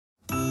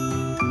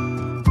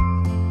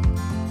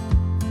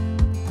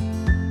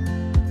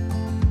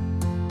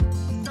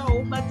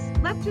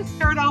let's just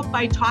start out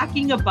by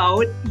talking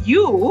about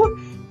you,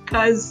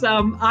 because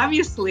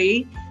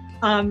obviously,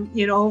 from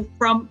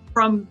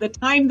the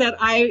time that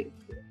I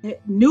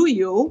knew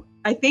you,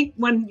 I think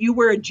when you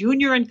were a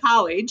junior in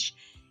college,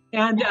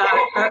 and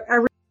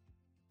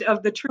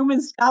of the Truman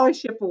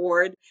Scholarship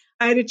Award,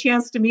 I had a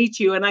chance to meet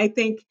you, and I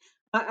think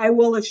I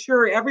will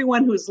assure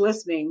everyone who's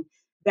listening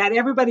that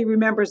everybody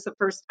remembers the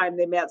first time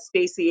they met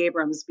Stacey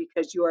Abrams,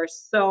 because you are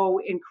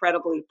so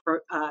incredibly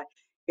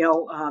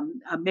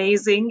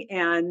amazing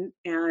and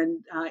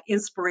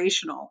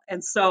inspirational.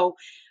 And so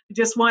I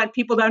just want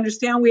people to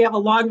understand we have a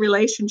long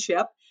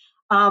relationship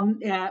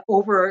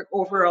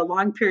over a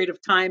long period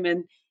of time,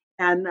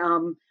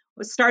 and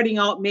starting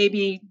out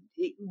maybe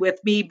with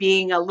me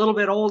being a little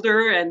bit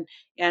older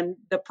and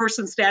the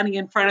person standing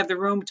in front of the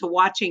room to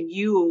watching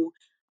you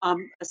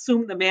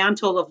assume the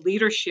mantle of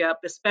leadership,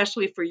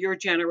 especially for your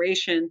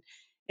generation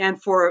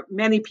and for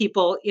many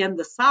people in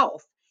the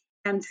South.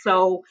 And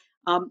so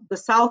the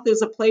South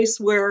is a place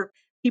where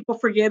people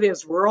forget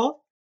is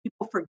rural.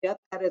 People forget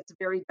that it's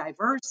very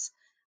diverse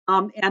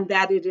and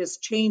that it is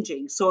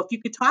changing. So if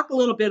you could talk a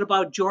little bit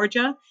about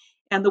Georgia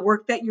and the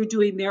work that you're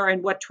doing there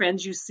and what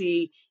trends you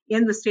see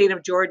in the state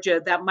of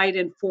Georgia that might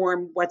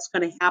inform what's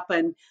going to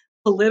happen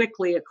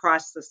politically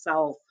across the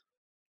South.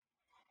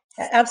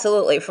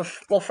 Absolutely.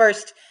 Well,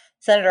 first,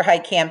 Senator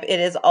Heitkamp, it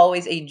is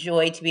always a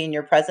joy to be in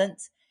your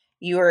presence.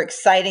 You are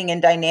exciting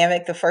and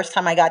dynamic. The first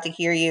time I got to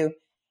hear you,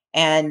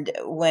 and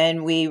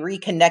when we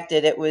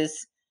reconnected, it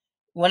was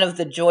one of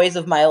the joys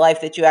of my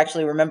life that you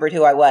actually remembered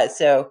who I was.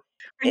 So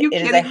it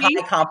is a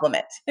high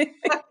compliment.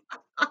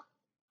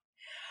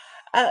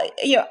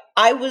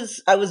 I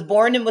was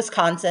born in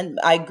Wisconsin.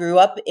 I grew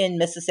up in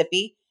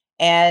Mississippi,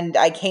 and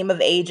I came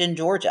of age in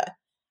Georgia.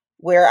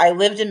 Where I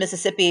lived in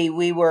Mississippi,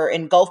 we were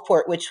in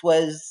Gulfport, which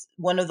was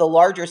one of the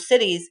larger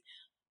cities.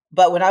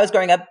 But when I was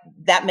growing up,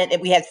 that meant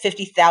that we had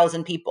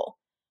 50,000 people.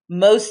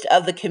 Most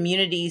of the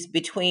communities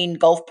between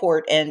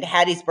Gulfport and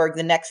Hattiesburg,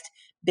 the next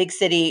big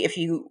city, if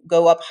you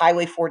go up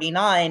Highway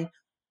 49,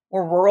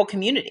 were rural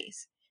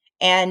communities.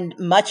 And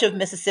much of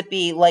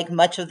Mississippi, like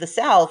much of the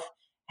South,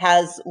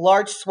 has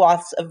large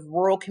swaths of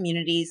rural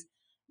communities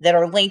that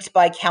are linked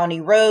by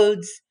county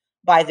roads,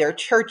 by their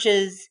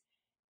churches,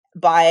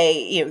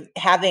 by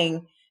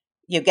having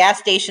gas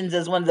stations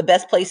as one of the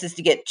best places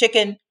to get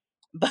chicken,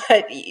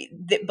 but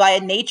by a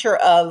nature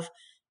of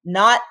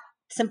not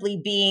simply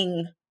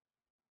being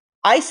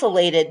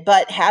isolated,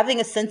 but having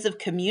a sense of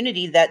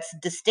community that's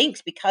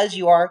distinct because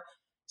you are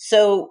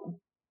so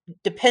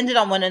dependent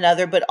on one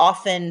another, but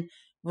often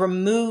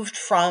removed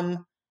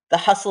from the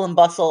hustle and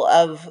bustle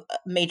of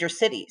major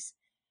cities.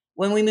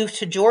 When we moved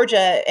to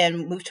Georgia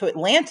and moved to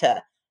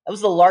Atlanta, that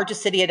was the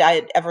largest city I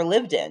had ever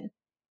lived in.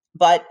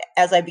 But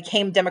as I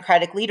became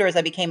Democratic leader, as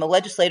I became a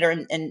legislator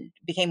and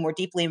became more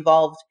deeply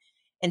involved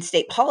in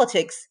state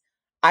politics,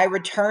 I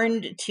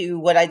returned to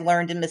what I'd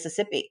learned in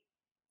Mississippi.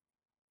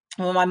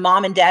 When my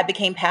mom and dad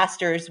became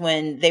pastors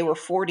when they were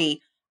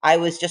 40, I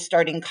was just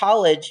starting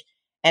college,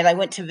 and I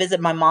went to visit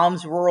my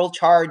mom's rural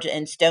charge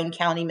in Stone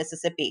County,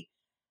 Mississippi.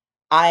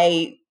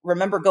 I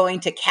remember going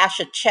to cash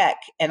a check,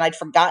 and I'd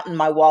forgotten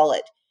my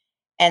wallet.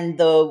 And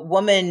the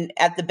woman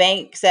at the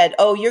bank said,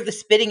 "Oh, you're the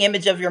spitting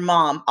image of your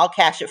mom. I'll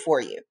cash it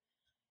for you."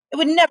 It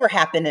would never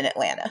happen in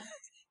Atlanta.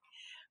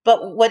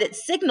 But what it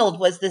signaled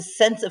was this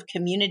sense of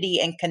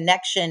community and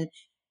connection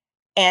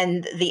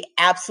and the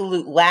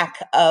absolute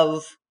lack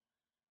of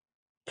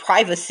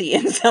privacy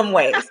in some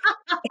ways.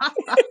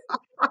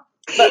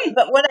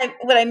 But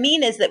what I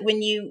mean is that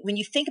when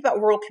you think about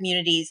rural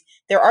communities,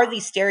 there are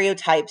these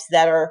stereotypes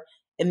that are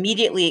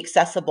immediately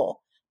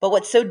accessible. But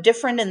what's so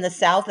different in the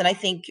South, and I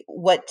think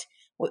what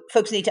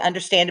folks need to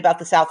understand about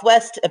the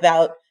Southwest,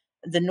 about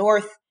the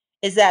North,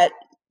 is that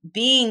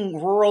being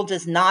rural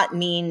does not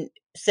mean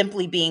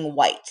simply being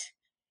white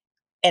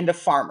and a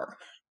farmer.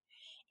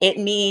 It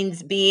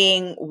means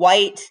being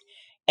white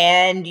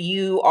and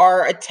you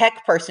are a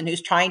tech person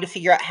who's trying to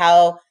figure out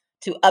how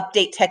to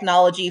update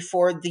technology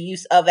for the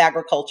use of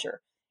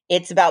agriculture.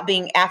 It's about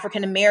being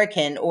African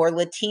American or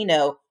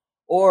Latino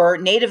or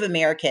Native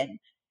American.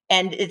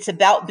 And it's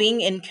about being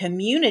in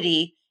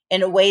community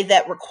in a way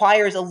that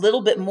requires a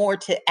little bit more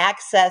to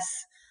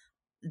access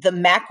the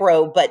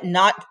macro, but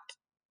not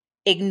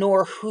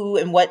ignore who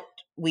and what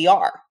we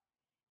are.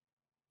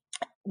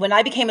 When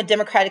I became a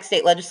Democratic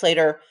state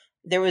legislator,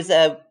 there was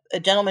a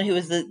gentleman who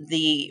was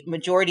the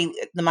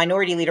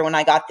minority leader when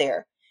I got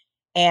there.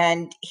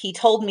 And he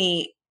told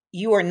me,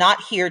 "You are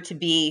not here to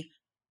be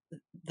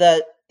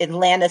the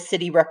Atlanta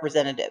city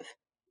representative.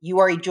 You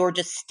are a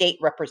Georgia state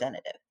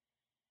representative."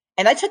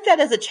 And I took that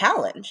as a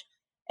challenge.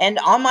 And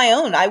on my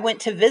own, I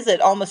went to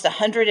visit almost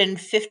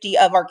 150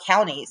 of our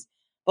counties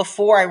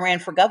before I ran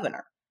for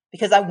governor,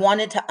 because I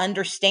wanted to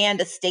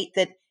understand a state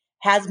that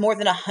has more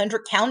than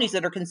 100 counties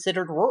that are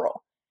considered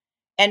rural.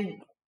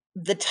 And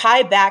the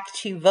tie back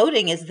to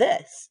voting is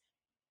this: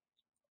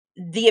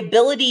 the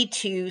ability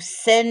to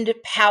send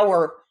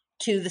power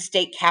to the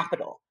state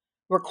capital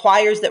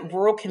requires that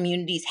rural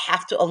communities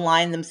have to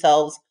align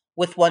themselves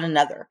with one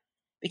another.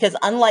 because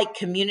unlike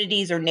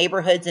communities or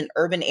neighborhoods in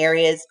urban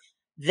areas,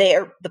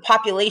 the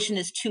population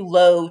is too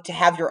low to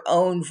have your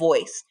own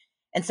voice.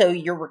 And so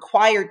you're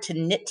required to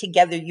knit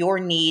together your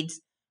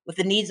needs with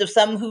the needs of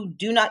some who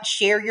do not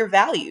share your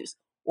values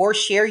or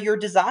share your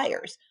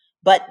desires.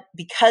 But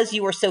because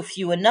you are so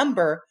few in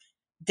number,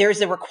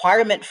 there's a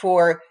requirement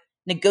for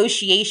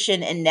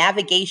negotiation and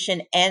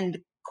navigation and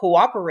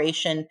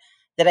cooperation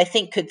that I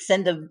think could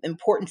send an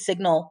important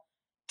signal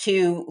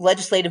to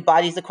legislative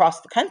bodies across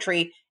the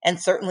country and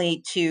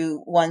certainly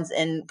to ones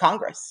in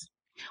Congress.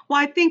 Well,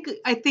 I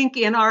think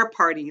in our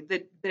party,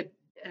 the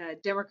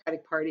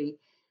Democratic Party,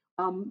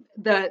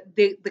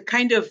 the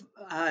kind of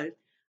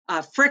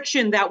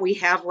friction that we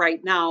have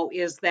right now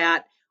is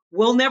that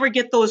we'll never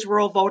get those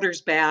rural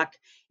voters back.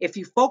 If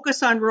you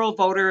focus on rural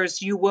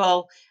voters, you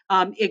will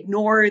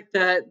ignore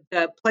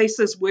the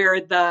places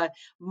where the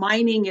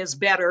mining is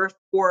better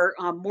for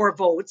more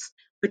votes,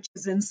 which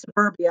is in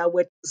suburbia,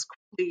 which is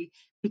quickly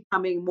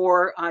becoming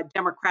more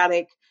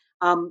democratic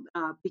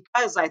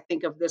because I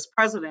think of this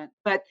president.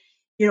 But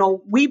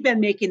we've been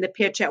making the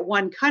pitch at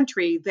One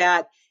Country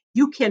that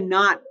you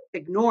cannot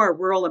ignore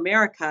rural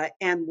America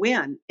and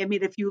win. I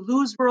mean, if you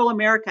lose rural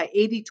America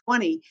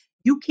 80-20,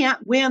 you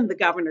can't win the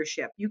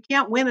governorship. You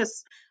can't win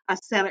a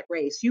Senate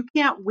race. You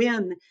can't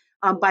win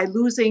by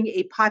losing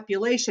a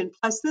population.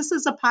 Plus, this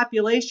is a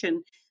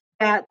population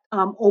that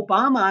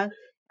Obama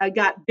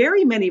got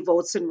very many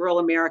votes in rural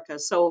America.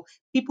 So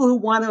people who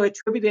want to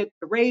attribute it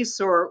to race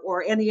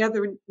or any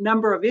other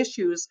number of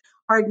issues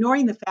are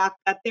ignoring the fact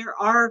that there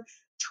are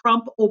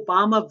Trump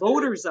Obama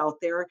voters out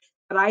there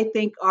that I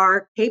think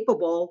are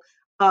capable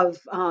of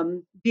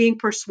being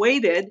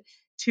persuaded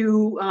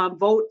to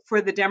vote for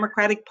the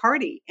Democratic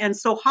Party. And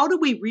so, how do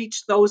we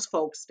reach those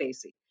folks,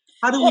 Stacey?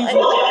 How do we reach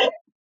Well, them?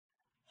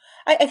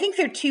 I think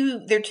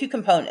there are two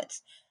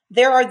components.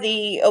 There are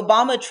the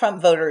Obama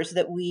Trump voters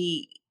that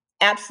we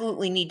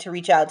absolutely need to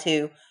reach out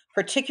to,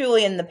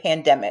 particularly in the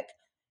pandemic,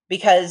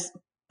 because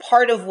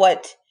part of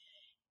what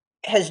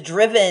has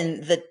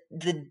driven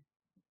the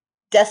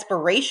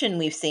desperation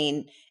we've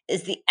seen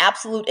is the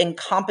absolute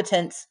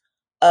incompetence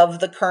of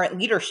the current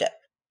leadership.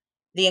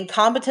 The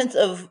incompetence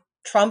of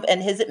Trump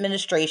and his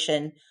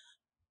administration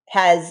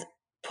has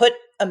put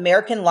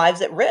American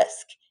lives at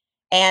risk.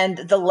 And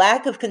the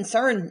lack of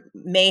concern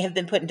may have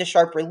been put into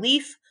sharp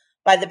relief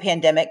by the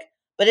pandemic,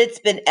 but it's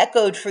been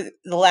echoed for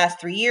the last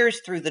 3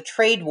 years through the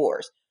trade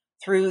wars,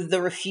 through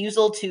the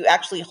refusal to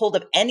actually hold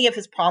up any of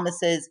his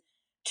promises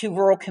to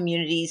rural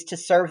communities to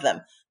serve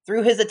them,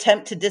 through his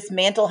attempt to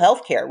dismantle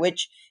healthcare,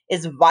 which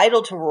is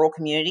vital to rural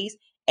communities,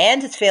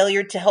 and his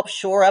failure to help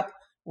shore up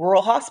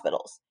rural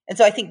hospitals. And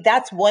so I think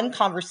that's one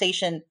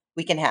conversation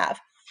we can have.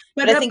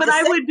 But But I think the I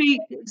second, would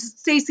be,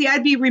 Stacey,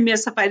 I'd be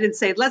remiss if I didn't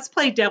say, let's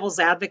play devil's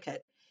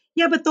advocate.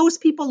 Yeah, but those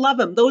people love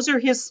him. Those are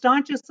his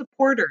staunchest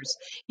supporters.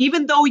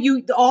 Even though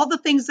all the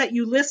things that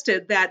you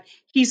listed that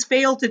he's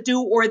failed to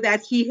do or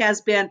that he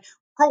has been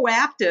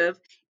proactive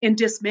in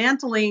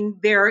dismantling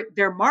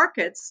their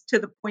markets to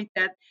the point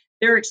that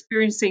they're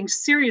experiencing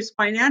serious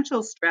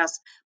financial stress,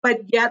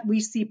 but yet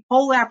we see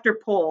poll after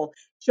poll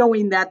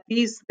showing that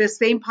the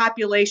same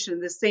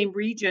population, the same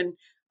region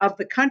of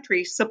the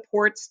country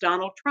supports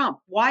Donald Trump.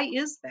 Why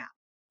is that?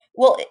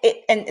 well,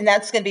 and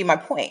that's going to be my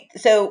point.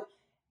 So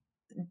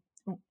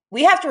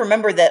we have to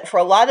remember that for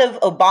a lot of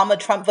Obama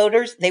Trump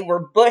voters, they were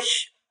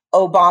Bush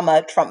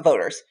Obama Trump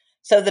voters.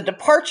 So the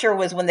departure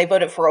was when they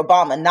voted for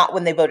Obama, not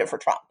when they voted for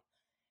Trump.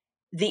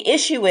 The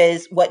issue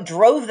is what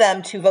drove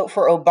them to vote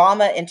for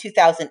Obama in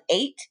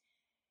 2008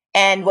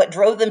 and what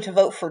drove them to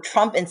vote for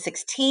Trump in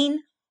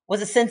 16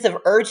 was a sense of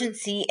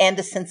urgency and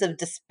a sense of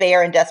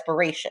despair and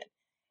desperation.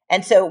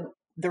 And so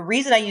the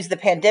reason I use the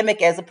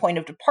pandemic as a point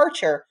of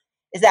departure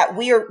is that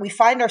we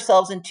find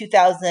ourselves in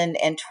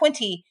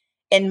 2020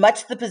 in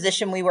much the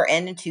position we were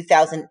in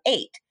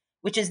 2008,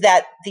 which is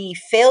that the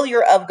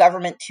failure of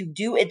government to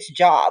do its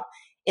job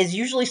is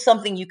usually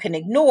something you can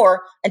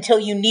ignore until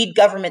you need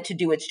government to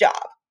do its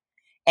job.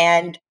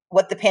 And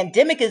what the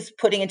pandemic is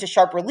putting into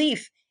sharp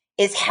relief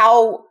is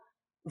how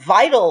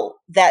vital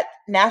that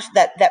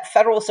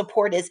federal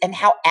support is and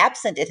how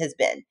absent it has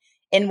been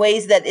in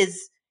ways that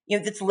is,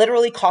 that's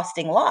literally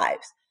costing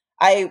lives.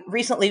 I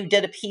recently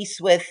did a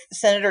piece with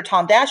Senator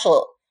Tom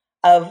Daschle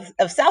of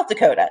South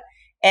Dakota,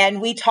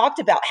 and we talked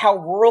about how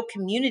rural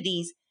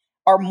communities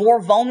are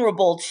more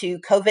vulnerable to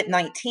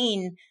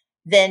COVID-19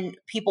 than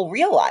people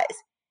realize.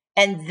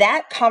 And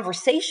that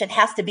conversation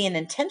has to be an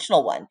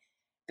intentional one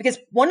because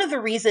one of the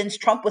reasons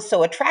Trump was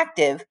so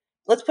attractive,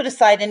 let's put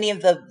aside any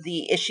of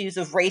the issues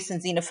of race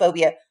and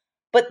xenophobia,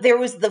 but there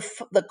was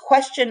the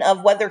question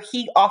of whether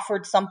he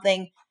offered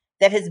something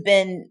that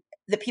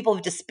people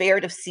have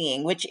despaired of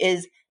seeing, which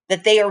is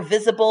that they are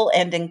visible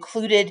and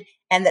included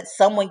and that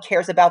someone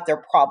cares about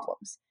their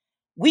problems.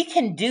 We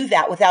can do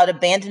that without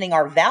abandoning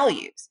our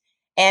values.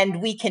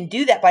 And we can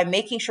do that by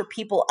making sure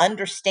people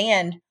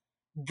understand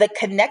the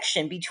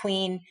connection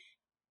between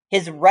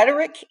his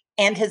rhetoric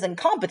and his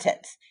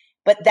incompetence.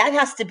 But that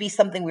has to be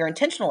something we're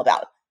intentional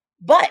about.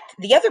 But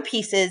the other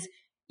piece is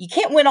You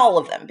can't win all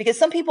of them because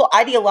some people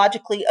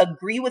ideologically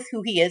agree with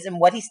who he is and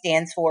what he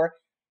stands for,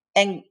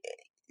 and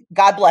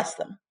God bless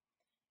them.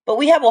 But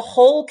we have a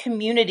whole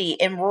community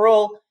in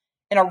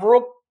our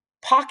rural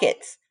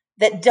pockets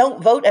that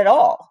don't vote at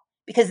all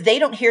because they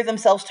don't hear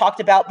themselves talked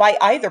about by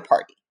either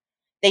party.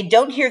 They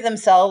don't hear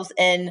themselves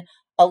in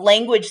a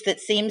language that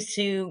seems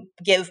to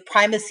give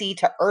primacy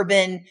to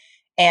urban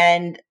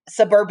and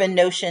suburban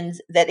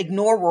notions that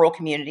ignore rural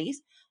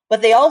communities.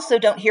 But they also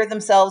don't hear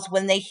themselves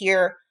when they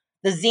hear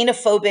the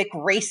xenophobic,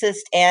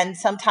 racist, and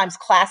sometimes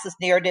classist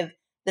narrative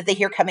that they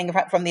hear coming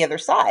from the other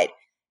side.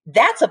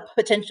 That's a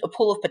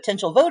pool of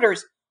potential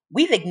voters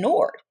we've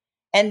ignored.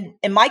 And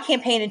in my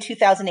campaign in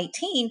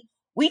 2018,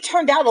 we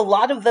turned out a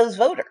lot of those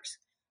voters.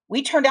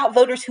 We turned out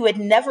voters who had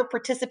never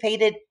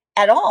participated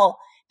at all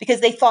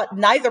because they thought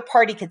neither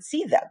party could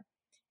see them.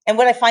 And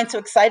what I find so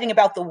exciting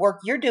about the work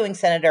you're doing,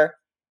 Senator,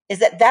 is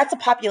that that's a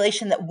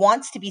population that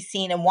wants to be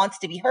seen and wants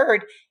to be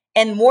heard,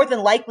 and more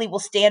than likely will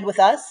stand with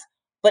us,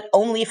 but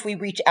only if we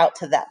reach out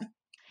to them.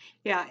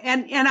 Yeah,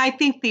 and I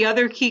think the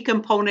other key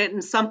component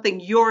and something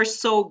you're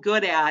so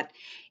good at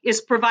is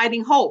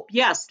providing hope.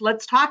 Yes,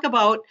 let's talk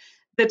about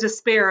the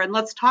despair and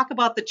let's talk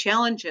about the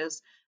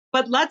challenges,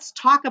 but let's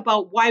talk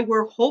about why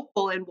we're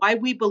hopeful and why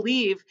we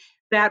believe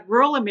that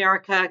rural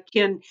America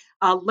can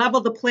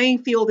level the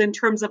playing field in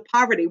terms of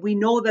poverty. We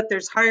know that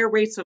there's higher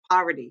rates of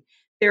poverty.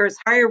 There's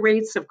higher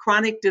rates of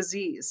chronic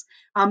disease.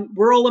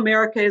 Rural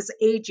America is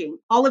aging,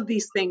 all of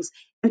these things.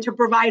 And to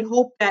provide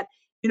hope that,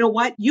 you know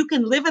what, you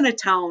can live in a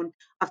town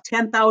of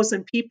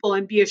 10,000 people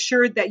and be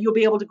assured that you'll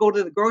be able to go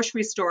to the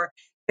grocery store,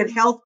 get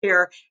health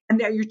care, and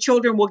that your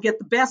children will get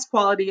the best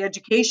quality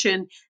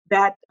education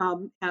that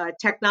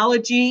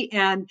technology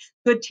and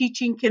good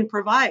teaching can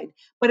provide.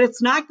 But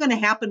it's not going to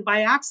happen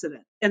by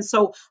accident. And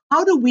so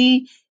how do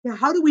we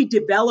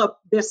develop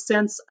this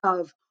sense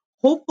of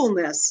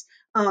hopefulness,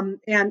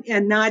 and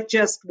not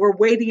just we're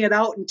waiting it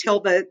out until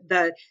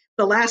the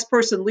last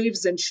person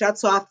leaves and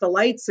shuts off the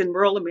lights in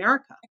rural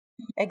America?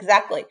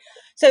 Exactly.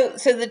 So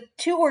the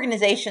three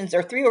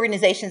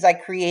organizations I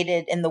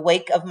created in the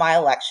wake of my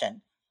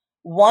election.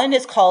 One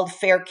is called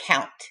Fair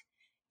Count,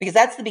 because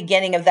that's the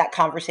beginning of that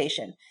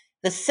conversation.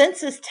 The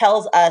census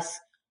tells us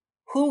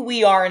who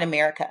we are in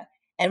America,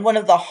 and one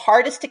of the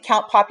hardest to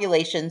count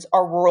populations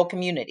are rural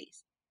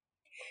communities.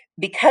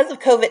 Because of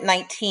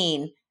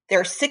COVID-19, there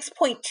are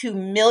 6.2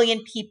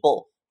 million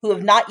people who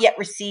have not yet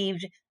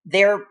received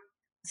their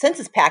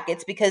census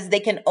packets because they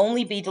can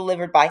only be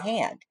delivered by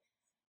hand.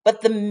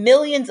 But the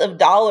millions of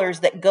dollars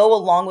that go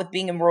along with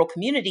being in rural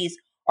communities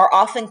are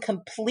often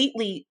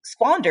completely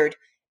squandered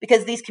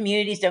because these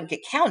communities don't get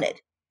counted.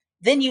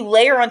 Then you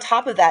layer on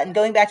top of that, and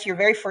going back to your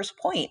very first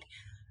point,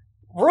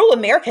 rural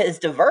America is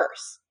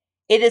diverse.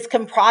 It is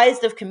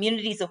comprised of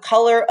communities of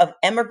color, of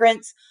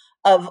immigrants,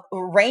 of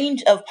a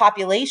range of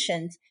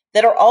populations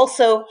that are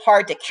also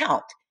hard to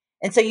count.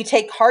 And so you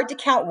take hard to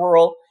count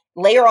rural,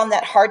 layer on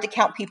that hard to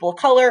count people of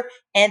color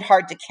and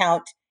hard to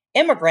count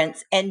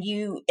immigrants, and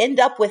you end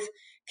up with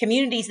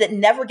communities that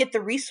never get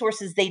the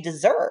resources they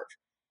deserve.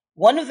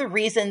 One of the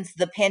reasons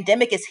the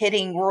pandemic is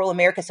hitting rural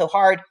America so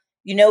hard,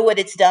 you know what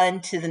it's done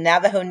to the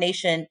Navajo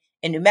Nation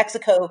in New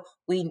Mexico.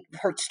 We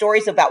heard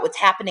stories about what's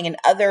happening in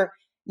other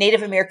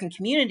Native American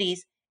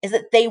communities, is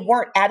that they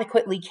weren't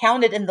adequately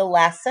counted in the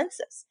last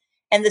census.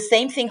 And the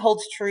same thing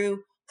holds true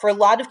for a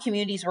lot of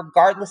communities,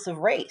 regardless of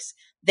race.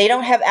 They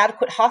don't have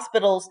adequate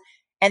hospitals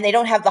and they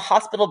don't have the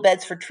hospital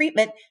beds for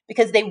treatment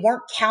because they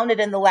weren't counted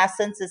in the last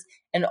census.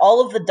 And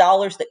all of the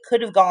dollars that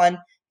could have gone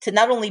to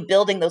not only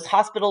building those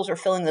hospitals or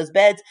filling those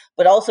beds,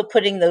 but also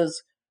putting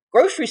those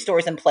grocery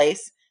stores in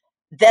place,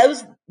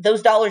 those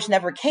dollars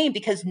never came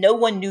because no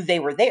one knew they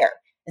were there.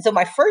 And so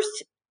my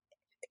first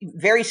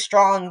very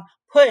strong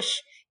push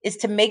is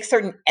to make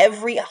certain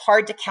every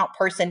hard to count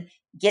person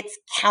gets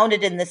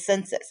counted in the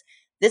census.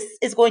 This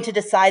is going to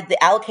decide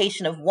the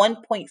allocation of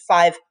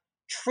 $1.5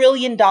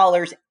 trillion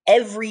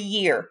every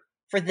year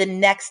for the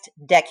next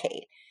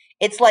decade.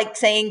 It's like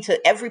saying to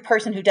every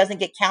person who doesn't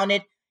get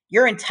counted,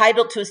 you're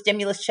entitled to a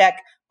stimulus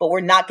check, but we're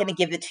not going to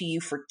give it to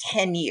you for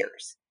 10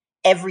 years.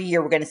 Every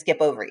year we're going to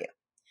skip over you.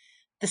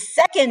 The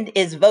second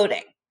is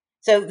voting.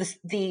 So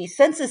the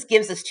census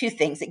gives us two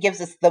things. It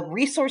gives us the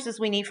resources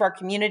we need for our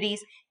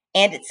communities,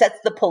 and it sets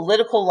the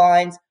political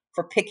lines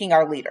for picking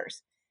our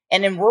leaders.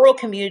 And in rural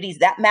communities,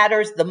 that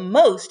matters the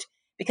most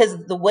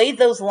because the way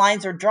those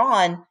lines are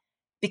drawn,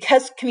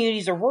 because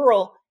communities are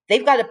rural,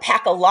 they've got to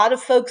pack a lot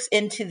of folks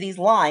into these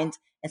lines.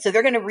 And so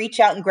they're going to reach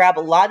out and grab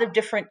a lot of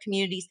different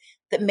communities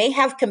that may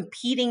have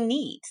competing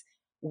needs.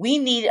 We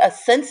need a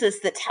census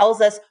that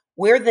tells us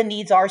where the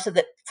needs are so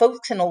that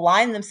folks can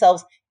align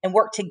themselves and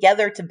work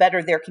together to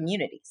better their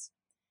communities.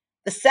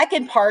 The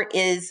second part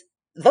is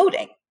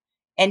voting.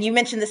 And you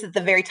mentioned this at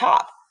the very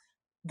top.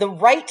 The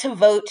right to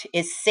vote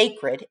is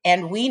sacred,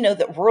 and we know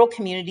that rural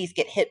communities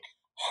get hit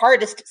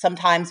hardest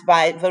sometimes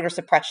by voter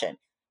suppression.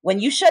 When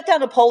you shut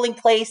down a polling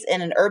place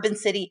in an urban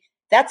city,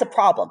 that's a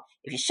problem.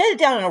 If you shut it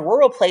down in a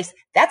rural place,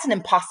 that's an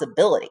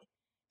impossibility.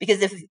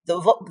 Because if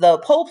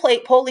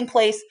the polling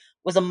place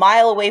was a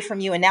mile away from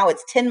you and now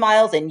it's 10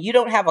 miles and you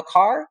don't have a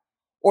car,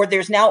 or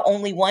there's now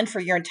only one for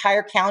your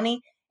entire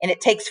county and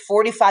it takes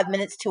 45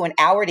 minutes to an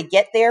hour to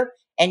get there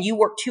and you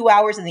work 2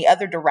 hours in the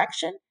other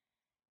direction,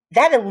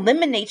 that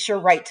eliminates your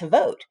right to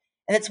vote.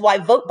 And that's why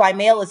vote by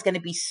mail is going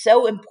to be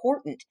so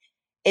important.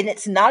 And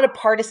it's not a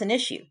partisan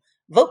issue.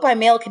 Vote by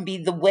mail can be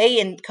the way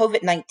in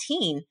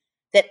COVID-19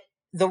 that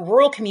the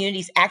rural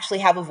communities actually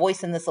have a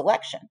voice in this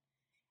election.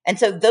 And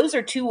so those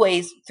are two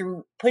ways,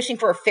 through pushing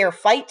for a fair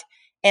fight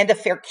and a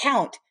fair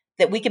count,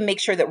 that we can make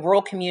sure that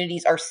rural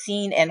communities are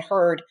seen and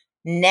heard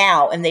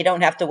now, and they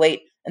don't have to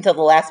wait until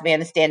the last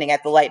man is standing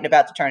at the light and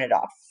about to turn it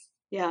off.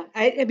 Yeah,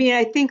 I mean,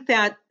 I think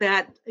that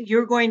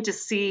you're going to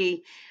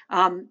see,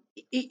 I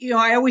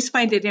always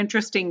find it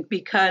interesting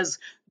because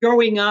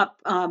growing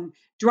up,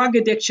 drug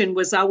addiction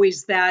was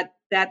always that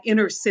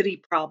inner city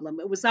problem.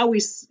 It was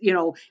always,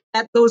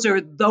 that those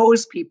are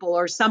those people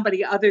or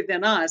somebody other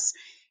than us.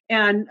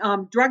 And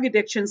drug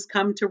addictions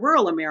come to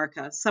rural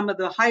America. Some of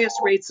the highest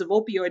rates of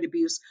opioid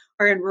abuse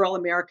are in rural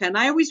America. And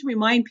I always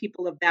remind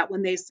people of that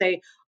when they say,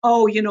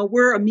 oh,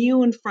 we're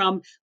immune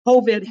from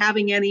COVID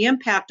having any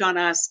impact on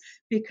us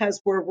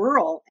because we're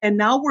rural. And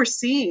now we're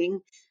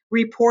seeing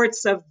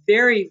reports of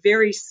very,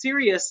 very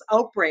serious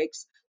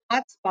outbreaks,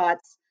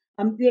 hotspots.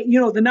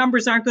 The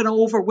numbers aren't going to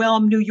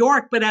overwhelm New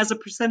York, but as a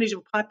percentage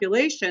of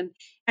population,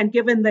 and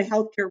given the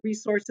healthcare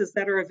resources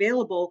that are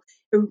available,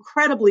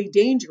 incredibly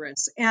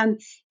dangerous.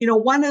 And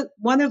one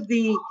of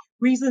the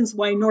reasons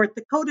why North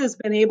Dakota has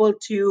been able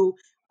to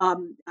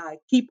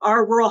keep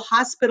our rural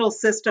hospital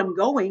system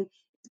going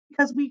is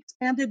because we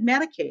expanded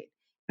Medicaid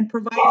and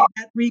provided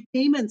that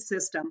repayment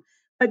system.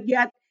 But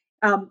yet,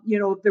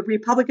 the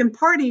Republican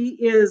Party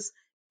is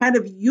kind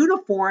of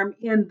uniform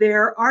in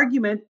their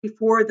argument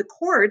before the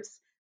courts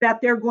that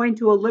they're going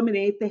to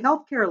eliminate the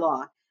healthcare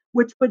law,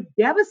 which would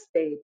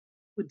devastate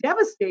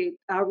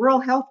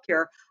rural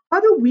healthcare.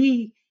 How do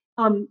we,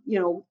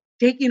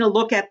 taking a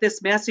look at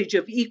this message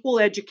of equal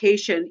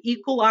education,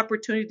 equal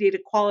opportunity to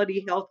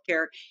quality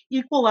healthcare,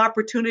 equal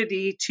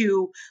opportunity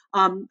to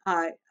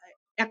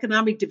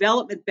economic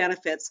development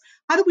benefits,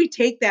 how do we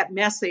take that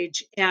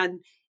message and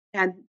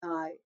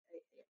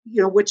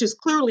which is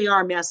clearly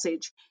our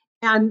message,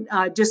 and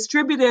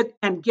distribute it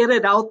and get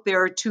it out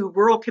there to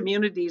rural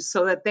communities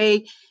so that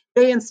they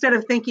instead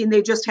of thinking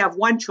they just have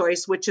one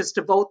choice, which is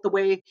to vote the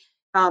way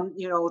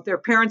their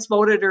parents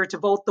voted, or to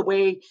vote the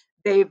way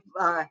they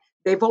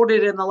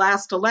voted in the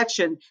last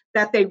election,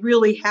 that they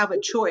really have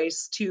a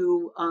choice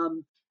to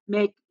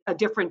make a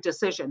different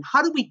decision.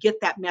 How do we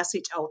get that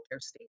message out there,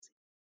 Stacey?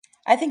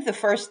 I think the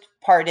first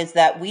part is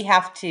that we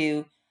have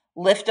to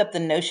lift up the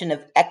notion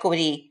of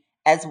equity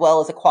as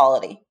well as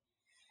equality.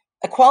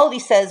 Equality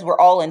says we're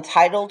all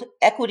entitled.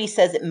 Equity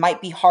says it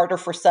might be harder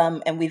for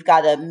some, and we've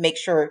got to make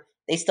sure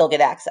they still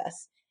get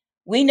access.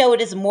 We know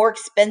it is more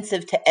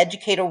expensive to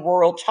educate a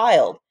rural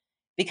child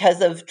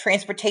because of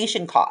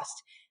transportation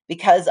costs,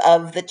 because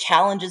of the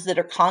challenges that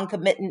are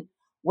concomitant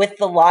with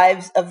the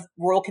lives of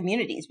rural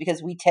communities,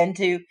 because we tend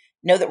to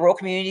know that rural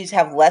communities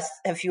have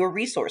fewer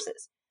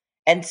resources.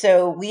 And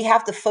so we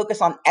have to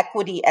focus on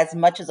equity as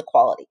much as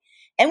equality.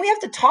 And we have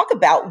to talk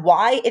about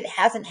why it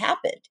hasn't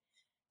happened.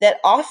 That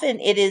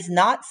often it is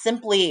not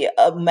simply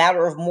a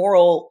matter of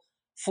moral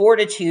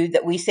fortitude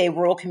that we say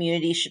rural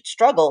communities should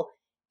struggle.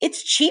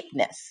 It's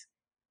cheapness.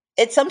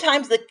 It's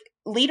sometimes the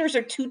leaders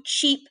are too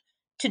cheap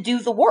to do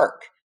the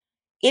work.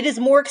 It is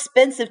more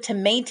expensive to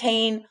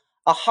maintain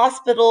a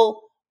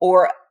hospital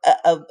or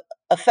a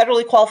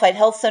federally qualified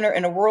health center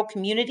in a rural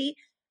community,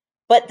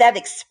 but that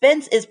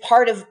expense is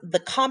part of the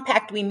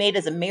compact we made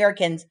as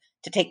Americans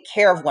to take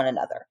care of one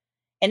another.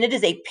 And it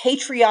is a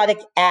patriotic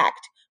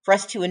act for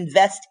us to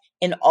invest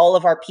in all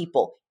of our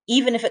people,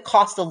 even if it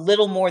costs a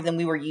little more than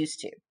we were used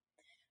to.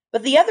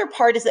 But the other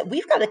part is that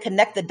we've got to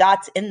connect the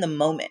dots in the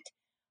moment.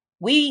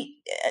 We,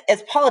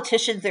 as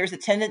politicians, there's a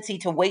tendency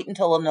to wait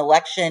until an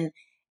election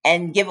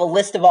and give a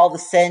list of all the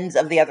sins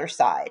of the other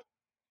side.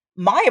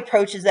 My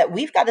approach is that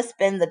we've got to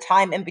spend the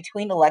time in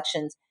between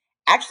elections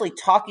actually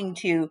talking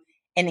to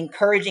and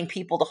encouraging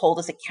people to hold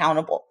us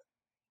accountable.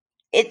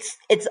 It's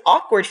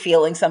awkward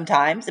feeling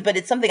sometimes, but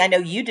it's something I know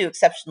you do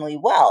exceptionally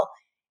well.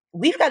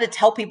 We've got to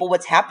tell people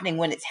what's happening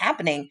when it's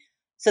happening,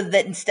 so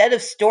that instead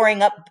of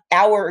storing up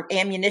our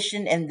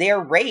ammunition and their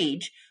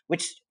rage,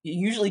 which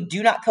usually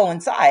do not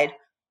coincide,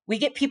 we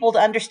get people to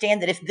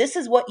understand that if this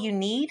is what you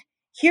need,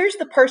 here's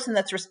the person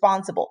that's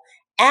responsible.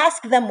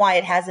 Ask them why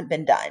it hasn't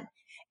been done.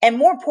 And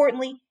more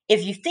importantly,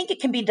 if you think it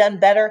can be done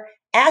better,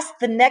 ask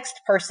the next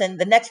person,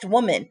 the next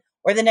woman,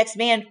 or the next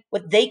man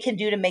what they can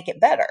do to make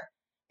it better.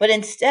 But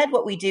instead,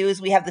 what we do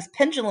is we have this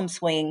pendulum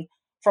swing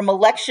from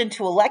election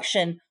to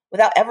election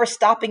without ever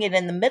stopping it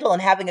in the middle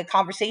and having a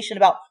conversation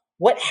about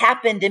what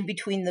happened in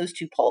between those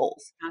two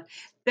polls.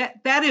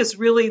 That is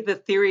really the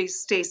theory,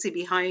 Stacey,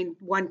 behind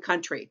One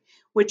Country,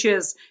 which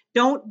is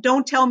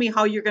don't tell me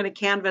how you're going to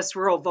canvass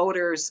rural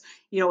voters,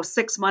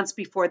 6 months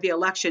before the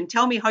election.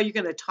 Tell me how you're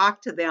going to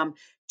talk to them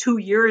 2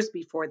 years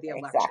before the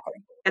election,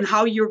 Exactly. and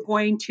how you're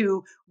going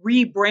to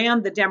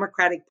rebrand the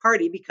Democratic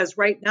Party. Because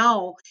right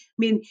now, I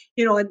mean,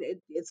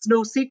 it's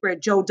no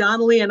secret. Joe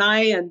Donnelly and I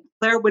and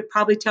Claire would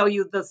probably tell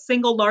you the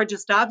single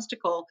largest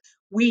obstacle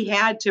we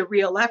had to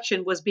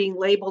reelection was being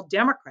labeled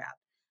Democrat.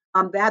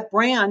 That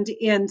brand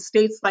in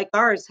states like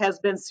ours has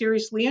been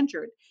seriously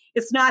injured.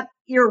 It's not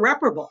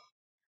irreparable.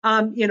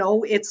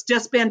 It's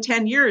just been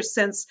 10 years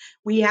since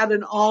we had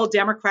an all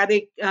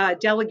Democratic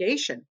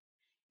delegation.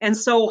 And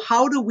so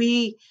how do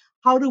we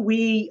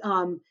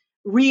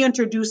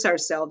reintroduce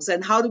ourselves,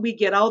 and how do we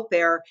get out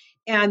there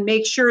and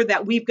make sure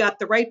that we've got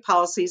the right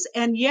policies,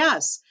 and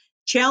yes,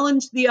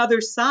 challenge the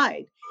other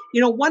side.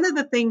 One of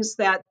the things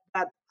that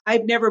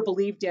I've never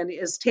believed in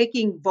is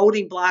taking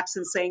voting blocks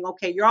and saying,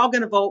 okay, you're all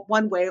going to vote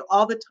one way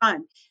all the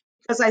time,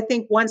 because I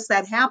think once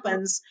that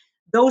happens,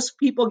 those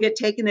people get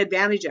taken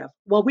advantage of.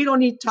 Well, we don't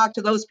need to talk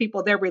to those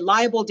people. They're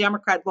reliable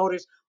Democrat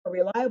voters or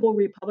reliable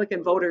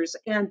Republican voters.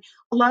 And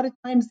a lot of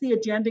times the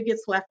agenda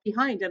gets left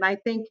behind. And I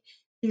think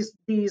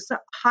these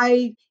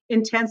high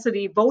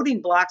intensity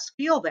voting blocks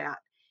feel that.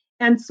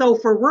 And so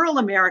for rural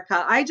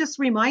America, I just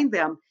remind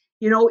them,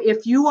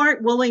 if you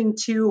aren't willing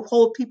to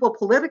hold people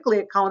politically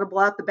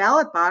accountable at the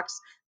ballot box,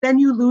 then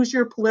you lose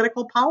your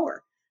political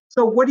power.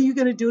 So what are you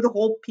going to do to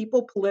hold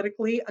people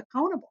politically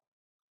accountable?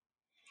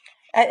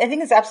 I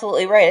think it's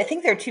absolutely right. I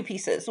think there are two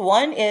pieces.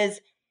 One is,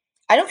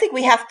 I don't think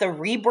we have to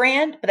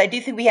rebrand, but I do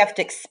think we have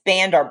to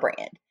expand our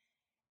brand,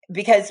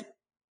 because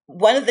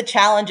one of the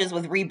challenges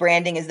with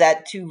rebranding is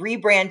that to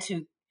rebrand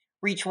to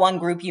reach one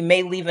group, you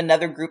may leave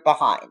another group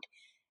behind.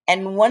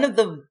 And one of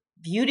the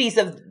beauties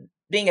of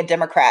being a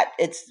Democrat,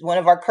 it's one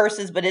of our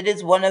curses, but it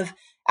is one of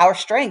our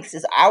strengths,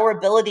 is our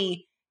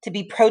ability to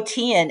be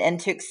protean and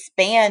to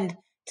expand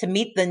to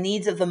meet the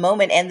needs of the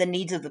moment and the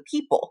needs of the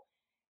people.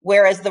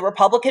 Whereas the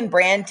Republican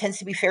brand tends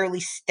to be fairly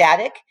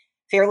static,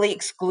 fairly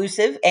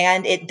exclusive,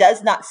 and it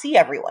does not see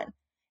everyone.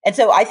 And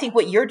so I think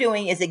what you're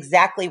doing is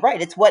exactly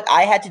right. It's what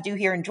I had to do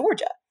here in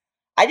Georgia.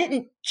 I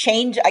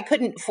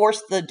couldn't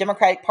force the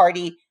Democratic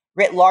Party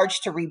writ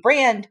large to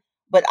rebrand,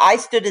 but I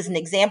stood as an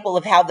example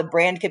of how the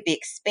brand could be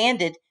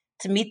expanded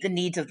to meet the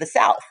needs of the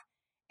South.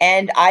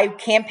 And I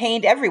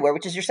campaigned everywhere,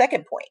 which is your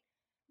second point.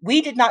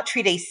 We did not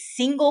treat a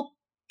single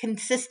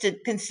consistent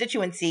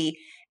constituency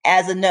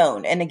as a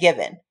known and a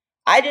given.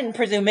 I didn't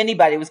presume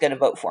anybody was going to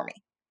vote for me.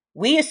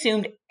 We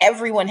assumed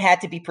everyone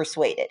had to be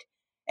persuaded.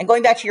 And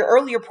going back to your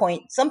earlier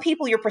point, some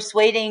people you're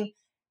persuading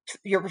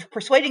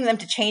them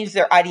to change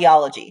their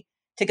ideology,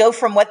 to go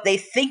from what they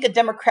think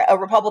a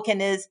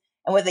Republican is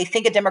and what they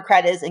think a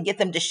Democrat is, and get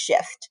them to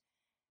shift.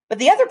 But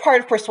the other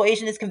part of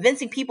persuasion is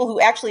convincing people who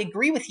actually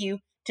agree with you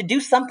to do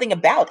something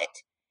about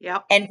it.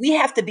 Yep. And we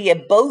have to be a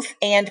both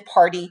and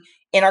party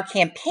in our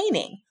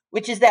campaigning,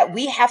 which is that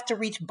we have to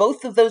reach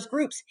both of those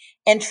groups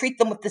and treat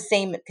them with the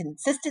same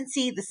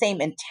consistency, the same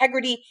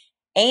integrity,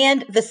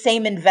 and the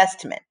same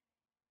investment.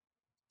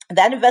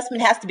 That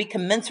investment has to be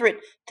commensurate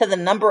to the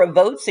number of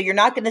votes. So you're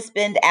not going to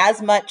spend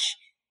as much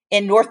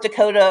in North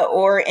Dakota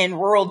or in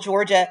rural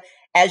Georgia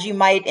as you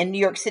might in New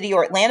York City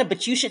or Atlanta,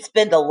 but you should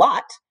spend a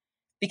lot,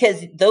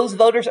 because those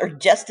voters are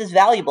just as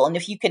valuable. And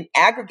if you can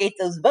aggregate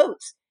those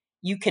votes,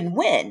 you can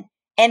win.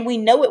 And we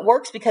know it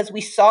works because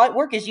we saw it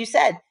work, as you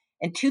said,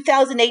 in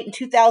 2008 and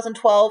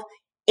 2012,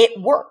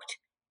 it worked.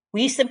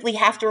 We simply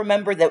have to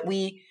remember that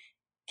we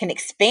can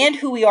expand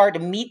who we are to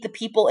meet the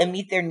people and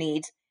meet their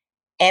needs.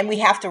 And we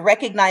have to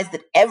recognize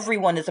that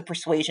everyone is a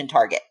persuasion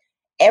target.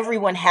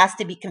 Everyone has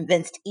to be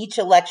convinced each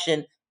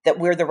election that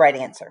we're the right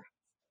answer.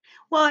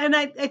 Well, and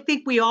I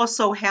think we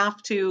also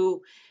have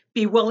to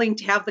be willing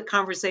to have the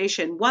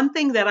conversation. One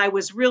thing that I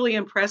was really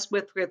impressed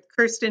with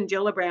Kirsten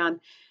Gillibrand,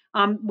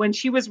 when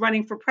she was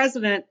running for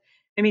president,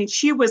 I mean,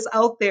 she was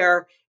out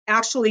there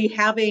actually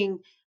having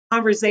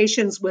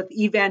conversations with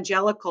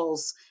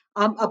evangelicals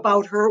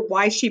about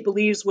why she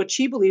believes what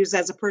she believes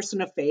as a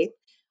person of faith,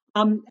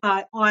 on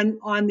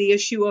the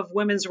issue of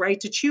women's right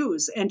to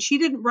choose. And she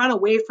didn't run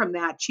away from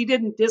that. She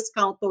didn't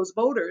discount those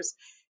voters.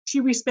 She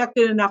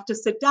respected enough to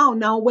sit down.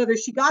 Now, whether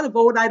she got a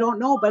vote, I don't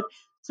know, but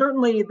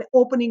certainly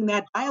opening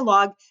that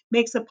dialogue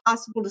makes it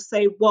possible to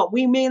say, well,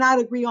 we may not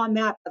agree on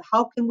that, but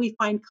how can we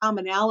find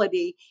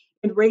commonality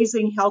in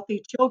raising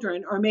healthy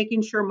children, or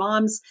making sure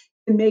moms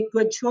can make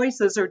good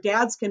choices or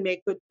dads can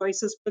make good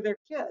choices for their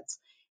kids?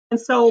 And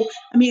so,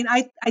 I mean,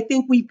 I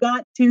think we've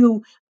got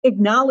to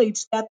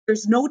acknowledge that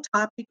there's no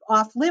topic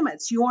off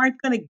limits. You aren't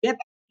going to get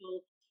people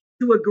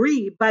to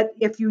agree, but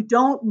if you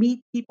don't meet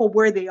people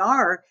where they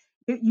are,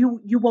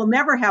 you will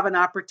never have an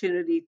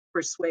opportunity to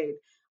persuade.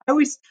 I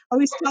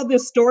always tell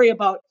this story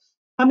about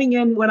coming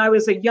in when I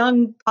was a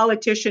young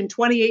politician,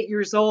 28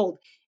 years old,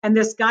 and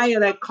this guy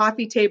at a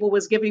coffee table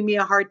was giving me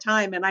a hard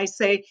time, and I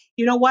say,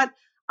 you know what?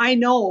 I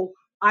know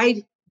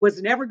I was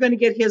never going to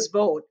get his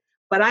vote,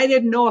 but I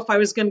didn't know if I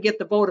was going to get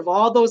the vote of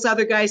all those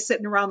other guys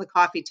sitting around the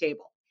coffee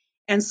table.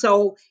 And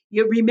so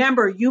you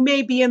remember, you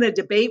may be in a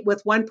debate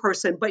with one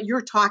person, but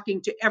you're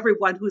talking to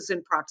everyone who's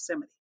in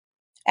proximity.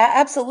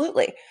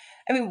 Absolutely.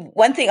 I mean,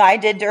 one thing I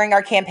did during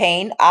our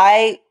campaign,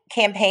 I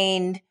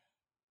campaigned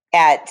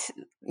at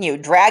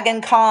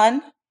Dragon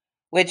Con,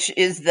 which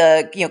is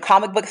the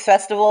comic book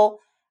festival.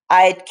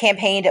 I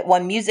campaigned at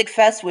one music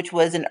fest, which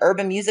was an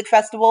urban music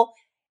festival,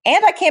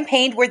 and I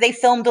campaigned where they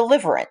filmed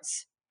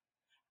Deliverance.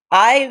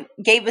 I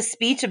gave a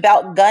speech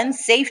about gun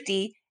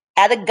safety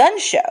at a gun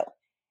show.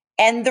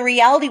 And the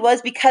reality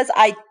was, because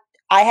I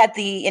had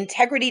the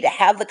integrity to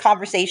have the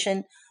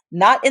conversation,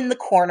 not in the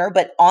corner,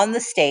 but on the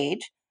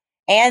stage.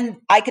 And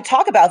I could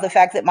talk about the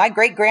fact that my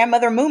great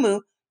grandmother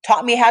Mumu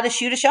taught me how to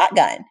shoot a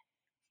shotgun.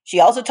 She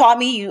also taught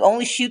me you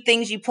only shoot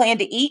things you plan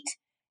to eat.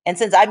 And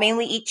since I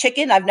mainly eat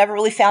chicken, I've never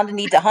really found a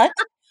need to hunt.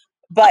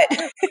 But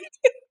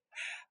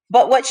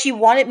but what she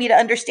wanted me to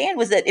understand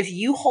was that if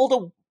you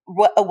hold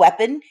a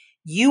weapon,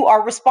 you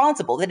are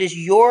responsible. That is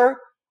your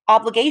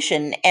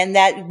obligation, and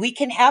that we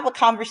can have a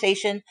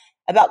conversation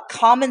about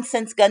common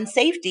sense gun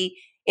safety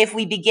if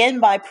we begin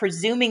by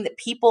presuming that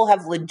people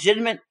have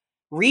legitimate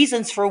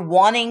reasons for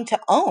wanting to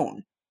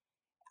own.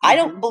 I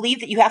don't believe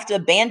that you have to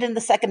abandon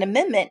the Second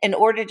Amendment in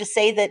order to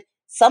say that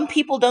some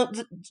people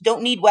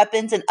don't need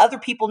weapons and other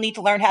people need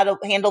to learn how to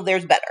handle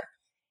theirs better.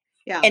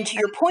 Yeah. And to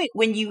your point,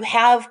 when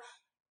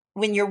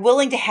you're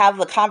willing to have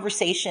the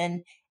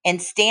conversation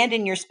and stand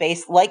in your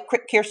space, like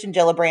Kirsten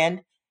Gillibrand.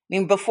 I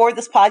mean, before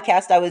this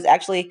podcast, I was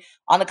actually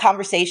on a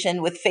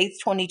conversation with Faith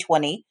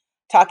 2020,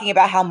 talking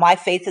about how my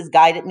faith has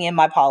guided me in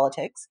my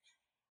politics.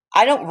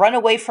 I don't run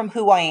away from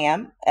who I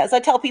am. As I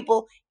tell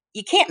people,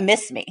 you can't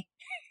miss me.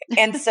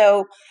 And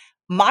so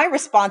my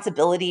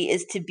responsibility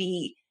is to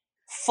be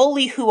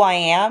fully who I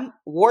am,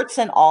 warts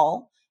and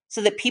all,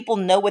 so that people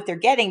know what they're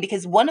getting.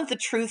 Because one of the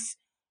truths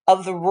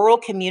of the rural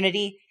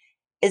community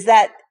is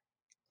that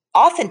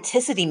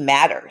authenticity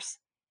matters.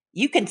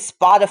 You can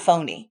spot a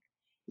phony.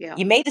 Yeah.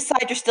 You may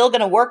decide you're still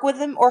going to work with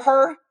him or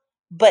her,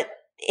 but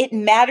it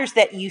matters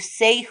that you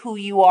say who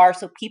you are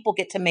so people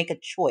get to make a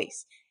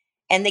choice.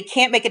 And they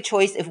can't make a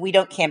choice if we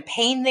don't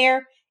campaign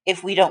there,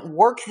 if we don't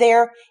work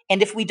there,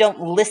 and if we don't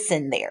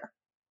listen there.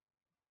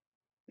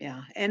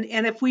 Yeah. And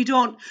if we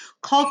don't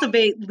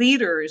cultivate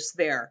leaders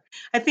there,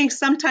 I think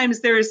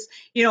sometimes there's,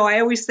 I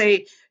always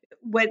say,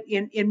 when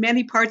in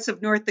many parts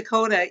of North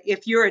Dakota,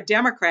 if you're a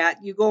Democrat,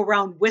 you go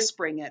around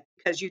whispering it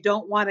because you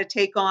don't want to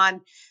take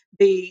on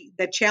the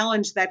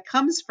challenge that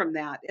comes from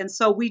that. And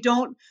so we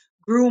don't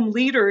groom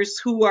leaders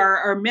who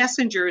are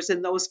messengers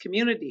in those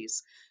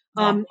communities.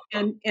 Yeah.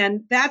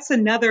 And that's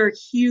another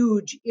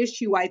huge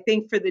issue, I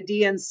think, for the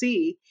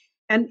DNC.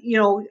 And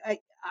I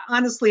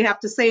honestly have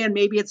to say, and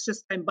maybe it's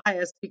just I'm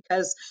biased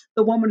because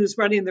the woman who's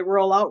running the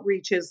rural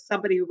outreach is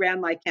somebody who ran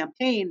my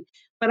campaign.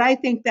 But I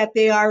think that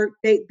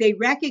they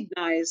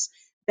recognize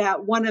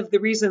that one of the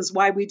reasons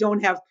why we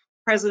don't have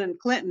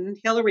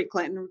Hillary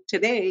Clinton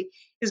today,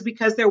 is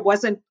because there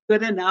wasn't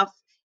good enough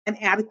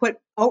and adequate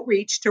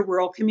outreach to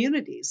rural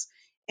communities,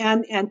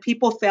 and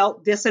people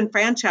felt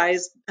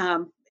disenfranchised,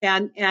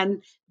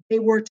 and they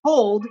were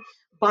told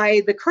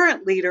by the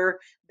current leader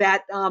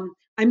that I'm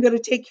going to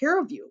take care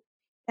of you,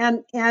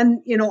 and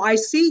I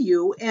see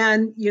you,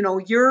 and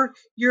your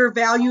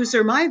values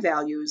are my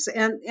values,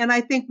 and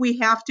I think we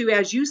have to,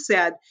 as you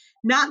said,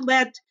 not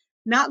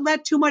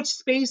let too much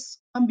space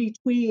come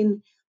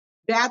between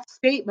that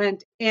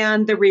statement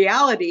and the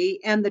reality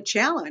and the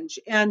challenge.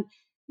 And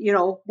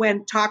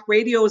when talk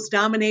radio is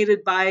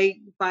dominated by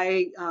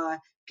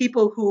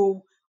people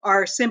who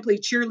are simply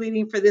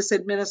cheerleading for this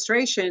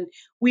administration,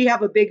 we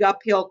have a big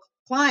uphill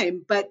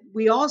climb, but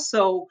we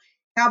also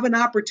have an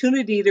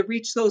opportunity to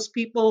reach those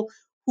people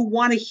who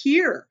want to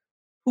hear,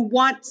 who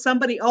want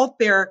somebody out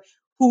there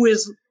who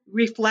is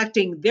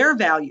reflecting their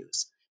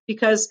values.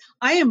 Because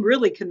I am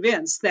really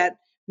convinced that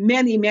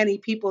many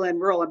people in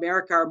rural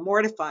America are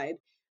mortified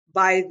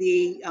by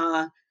the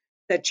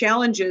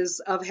challenges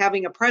of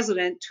having a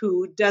president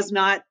who does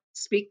not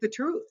speak the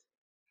truth.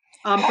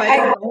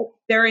 But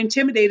they're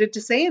intimidated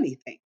to say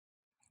anything.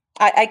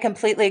 I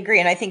completely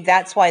agree. And I think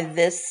that's why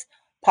this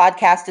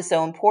podcast is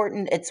so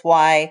important. It's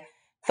why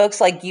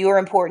folks like you are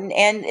important.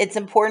 And it's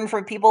important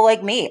for people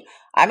like me.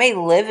 I may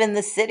live in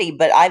the city,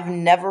 but I've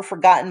never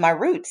forgotten my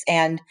roots.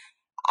 And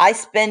I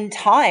spend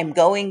time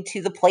going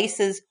to the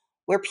places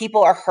where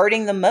people are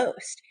hurting the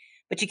most.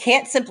 But you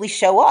can't simply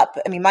show up.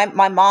 I mean,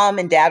 my mom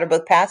and dad are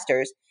both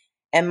pastors.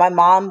 And my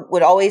mom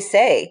would always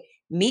say,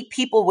 meet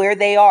people where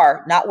they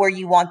are, not where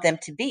you want them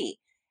to be.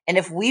 And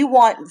if we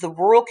want the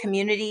rural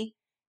community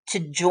to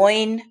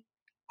join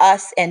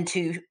us and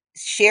to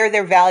share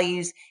their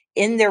values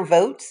in their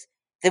votes,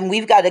 then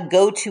we've got to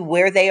go to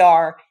where they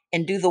are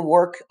and do the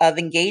work of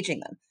engaging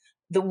them.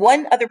 The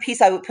one other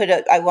piece I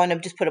want to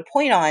just put a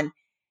point on,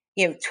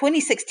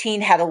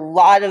 2016 had there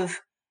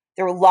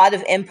were a lot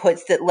of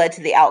inputs that led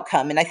to the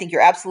outcome. And I think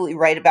you're absolutely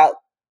right about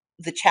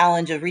the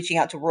challenge of reaching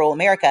out to rural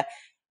America.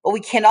 But we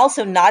can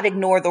also not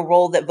ignore the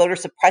role that voter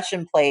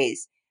suppression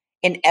plays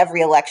in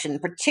every election,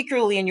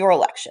 particularly in your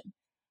election.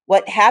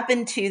 What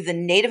happened to the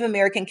Native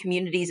American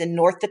communities in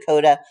North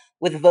Dakota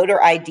with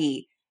voter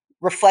ID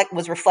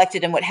was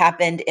reflected in what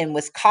happened in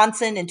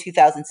Wisconsin in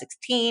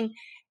 2016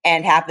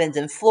 and happens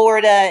in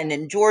Florida and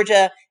in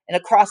Georgia and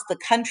across the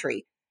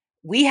country.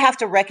 We have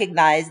to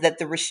recognize that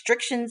the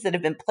restrictions that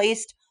have been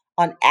placed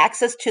on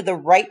access to the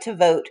right to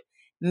vote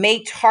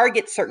may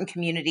target certain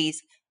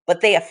communities,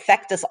 but they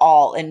affect us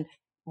all. And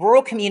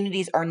rural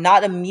communities are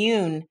not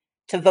immune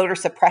to voter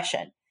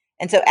suppression.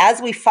 And so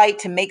as we fight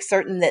to make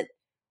certain that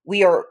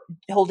we are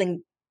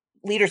holding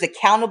leaders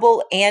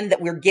accountable and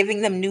that we're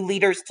giving them new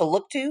leaders to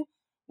look to,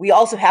 we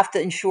also have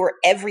to ensure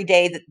every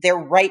day that their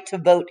right to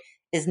vote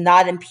is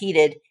not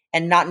impeded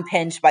and not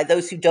impinged by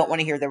those who don't want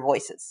to hear their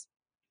voices.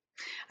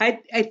 I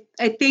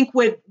think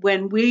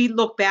when we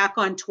look back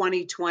on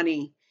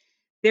 2020,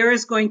 there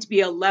is going to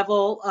be a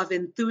level of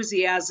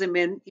enthusiasm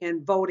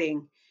in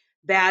voting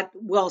that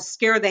will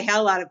scare the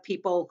hell out of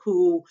people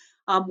who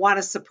want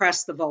to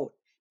suppress the vote,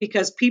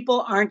 because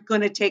people aren't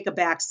going to take a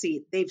back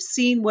seat. They've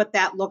seen what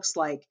that looks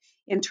like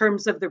in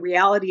terms of the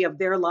reality of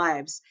their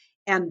lives,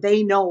 and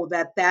they know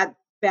that that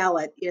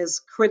ballot is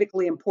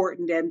critically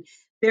important. And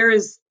there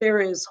is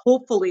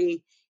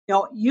hopefully,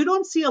 you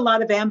don't see a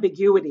lot of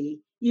ambiguity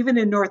even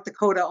in North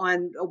Dakota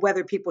on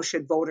whether people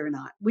should vote or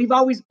not. We've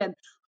always been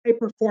high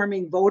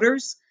performing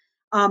voters.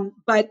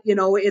 But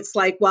it's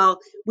like, well,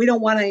 we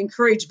don't want to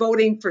encourage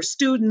voting for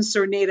students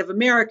or Native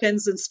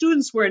Americans, and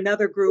students were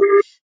another group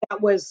that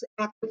was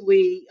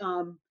actively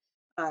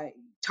uh,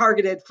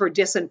 targeted for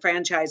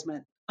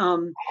disenfranchisement.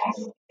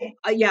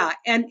 Yeah,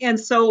 and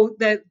so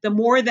the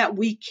more that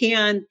we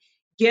can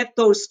get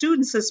those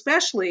students,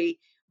 especially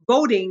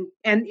voting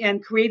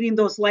and creating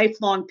those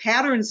lifelong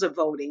patterns of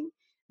voting,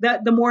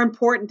 that the more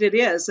important it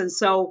is. And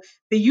so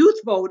the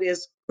youth vote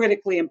is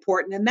critically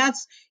important, and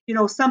that's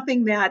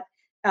something that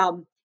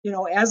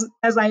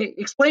as I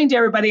explained to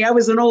everybody, I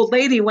was an old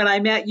lady when I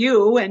met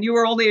you, and you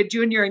were only a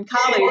junior in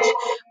college,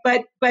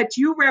 but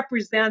you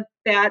represent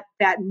that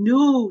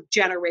new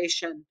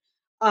generation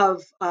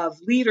of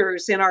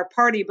leaders in our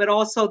party, but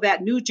also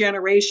that new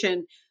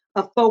generation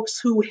of folks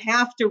who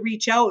have to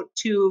reach out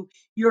to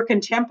your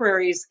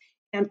contemporaries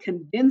and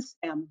convince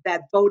them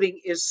that voting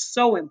is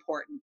so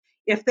important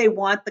if they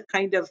want the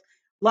kind of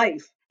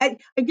life. I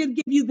can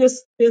give you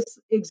this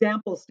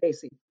example,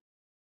 Stacey.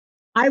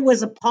 I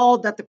was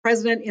appalled that the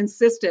president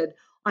insisted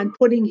on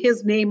putting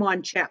his name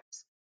on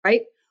checks,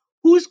 right?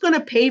 Who's going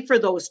to pay for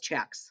those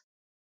checks?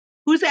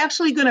 Who's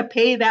actually going to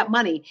pay that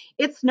money?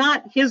 It's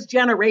not his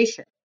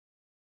generation.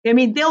 I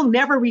mean, they'll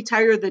never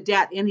retire the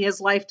debt in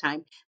his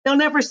lifetime. They'll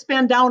never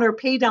spend down or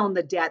pay down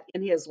the debt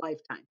in his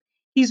lifetime.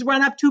 He's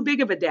run up too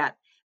big of a debt.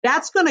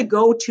 That's going to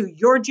go to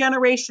your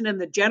generation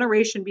and the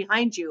generation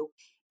behind you.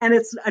 And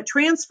it's a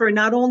transfer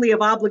not only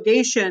of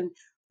obligation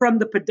from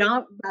the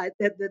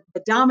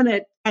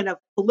dominant kind of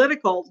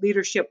political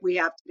leadership we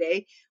have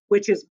today,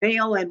 which is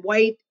male and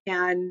white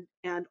and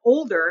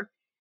older,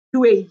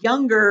 to a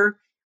younger,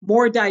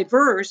 more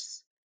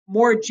diverse,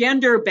 more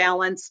gender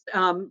balanced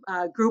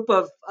group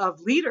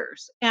of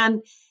leaders.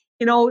 And,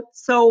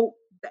 so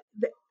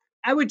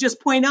I would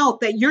just point out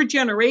that your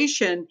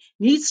generation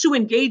needs to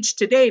engage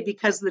today,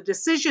 because the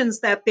decisions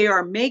that they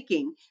are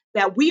making,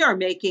 that we are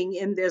making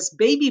in this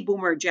baby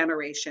boomer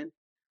generation,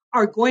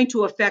 are going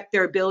to affect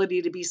their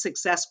ability to be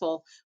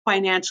successful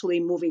financially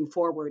moving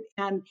forward.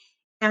 And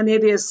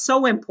it is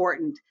so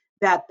important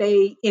that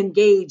they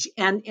engage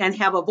and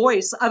have a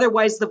voice.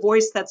 Otherwise, the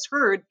voice that's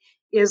heard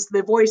is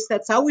the voice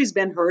that's always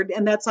been heard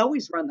and that's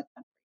always run the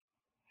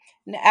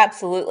country.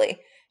 Absolutely.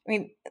 I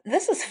mean,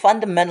 this is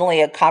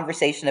fundamentally a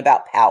conversation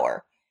about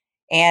power.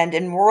 And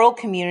in rural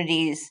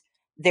communities,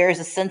 there's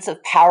a sense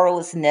of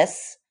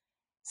powerlessness,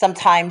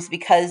 sometimes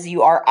because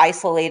you are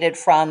isolated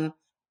from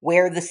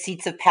where the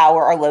seats of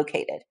power are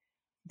located.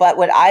 But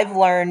what I've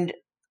learned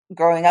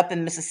growing up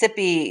in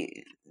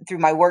Mississippi through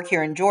my work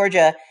here in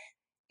Georgia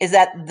is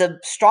that the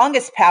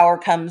strongest power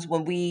comes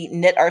when we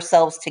knit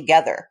ourselves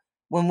together,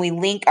 when we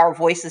link our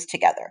voices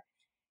together.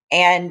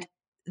 And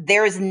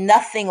there is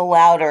nothing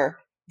louder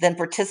than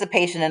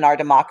participation in our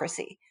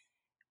democracy.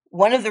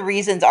 One of the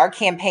reasons our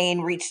campaign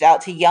reached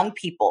out to young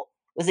people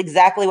was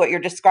exactly what you're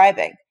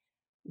describing.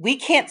 We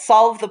can't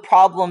solve the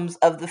problems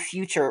of the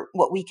future.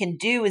 What we can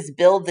do is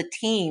build the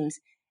teams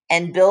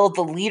and build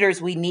the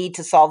leaders we need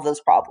to solve those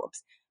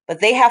problems.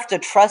 But they have to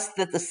trust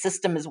that the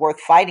system is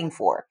worth fighting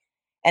for.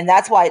 And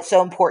that's why it's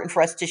so important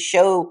for us to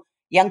show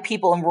young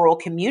people in rural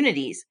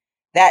communities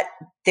that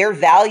their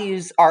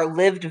values are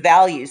lived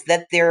values,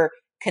 that their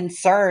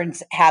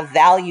concerns have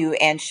value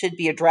and should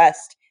be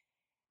addressed.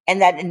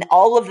 And that in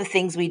all of the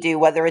things we do,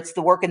 whether it's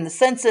the work in the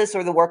census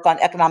or the work on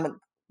economic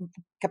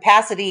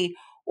capacity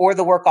or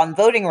the work on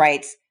voting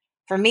rights,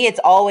 for me, it's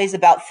always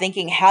about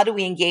thinking, how do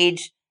we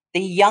engage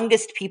the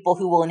youngest people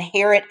who will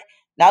inherit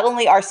not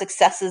only our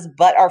successes,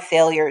 but our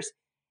failures?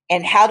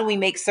 And how do we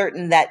make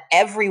certain that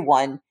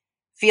everyone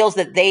feels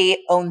that they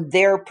own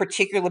their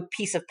particular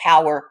piece of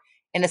power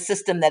in a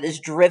system that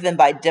is driven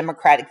by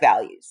democratic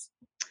values?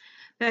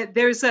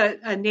 There's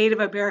a Native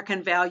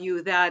American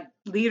value that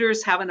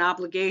leaders have an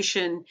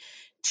obligation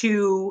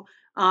to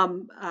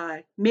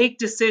make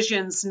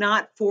decisions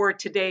not for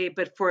today,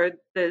 but for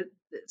the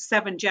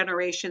 7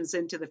 generations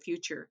into the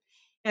future.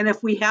 And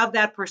if we have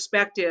that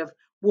perspective,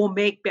 we'll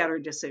make better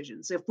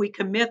decisions. If we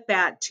commit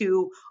that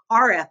to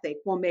our ethic,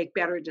 we'll make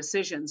better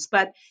decisions.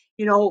 But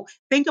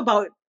think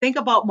about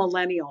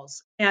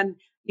millennials, and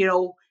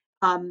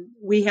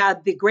we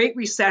had the Great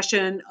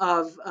Recession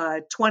of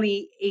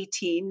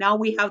 2018. Now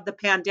we have the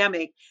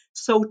pandemic.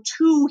 So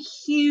two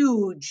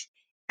huge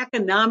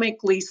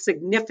economically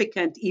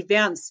significant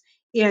events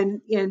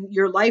in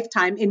your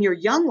lifetime, in your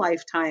young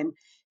lifetime,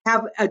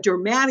 have a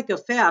dramatic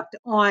effect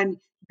on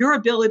your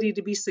ability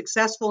to be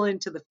successful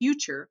into the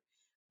future.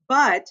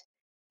 But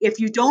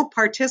if you don't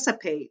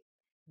participate,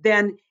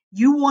 then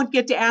you won't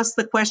get to ask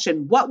the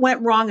question, what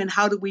went wrong and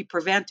how do we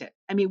prevent it?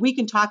 I mean, we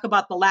can talk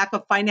about the lack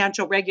of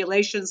financial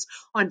regulations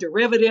on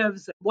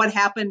derivatives, what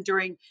happened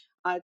during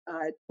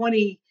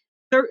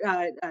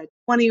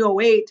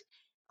 2008.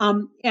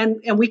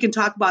 And we can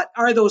talk about,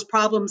 are those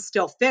problems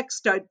still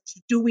fixed?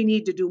 Do we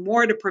need to do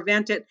more to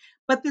prevent it?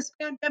 But this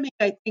pandemic,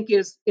 I think,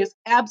 is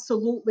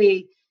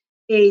absolutely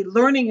a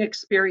learning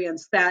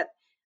experience that,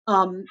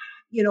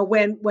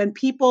 when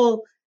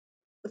people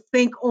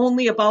think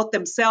only about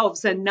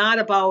themselves and not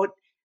about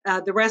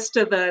the rest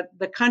of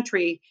the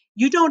country,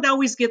 you don't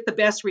always get the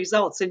best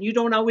results, and you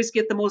don't always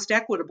get the most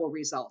equitable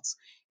results.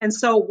 And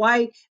so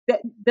why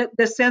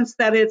the sense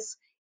that it's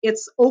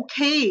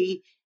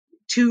okay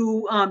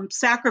to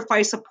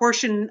sacrifice a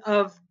portion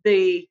of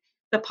the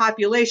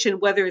population,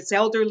 whether it's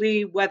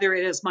elderly, whether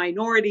it is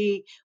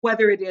minority,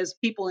 whether it is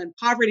people in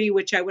poverty,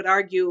 which I would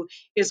argue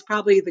is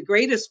probably the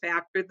greatest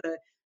factor,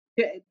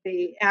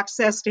 the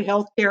access to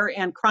healthcare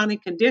and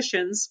chronic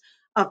conditions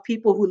of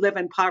people who live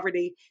in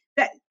poverty,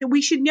 that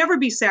we should never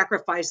be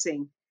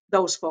sacrificing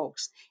those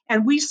folks.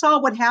 And we saw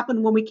what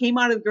happened when we came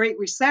out of the Great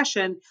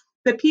Recession.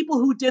 The people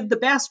who did the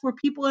best were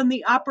people in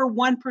the upper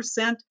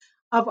 1%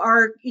 of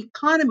our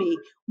economy.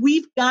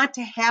 We've got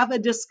to have a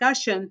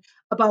discussion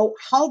about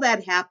how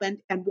that happened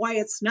and why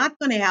it's not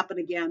going to happen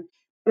again.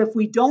 But if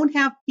we don't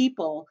have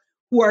people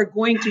who are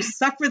going to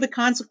suffer the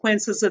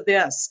consequences of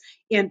this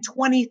in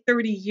 20,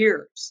 30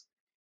 years,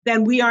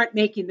 then we aren't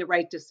making the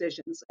right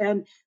decisions.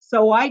 And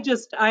so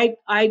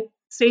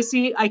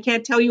Stacey, I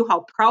can't tell you how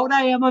proud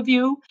I am of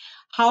you,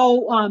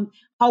 how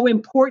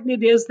important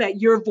it is that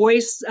your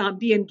voice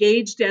be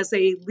engaged as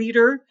a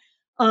leader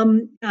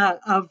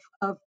of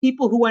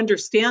people who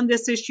understand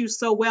this issue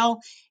so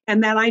well,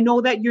 and that I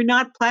know that you're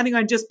not planning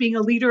on just being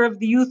a leader of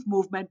the youth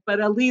movement,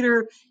 but a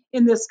leader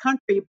in this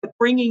country, but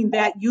bringing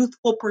that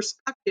youthful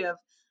perspective,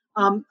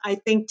 I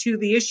think, to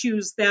the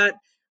issues that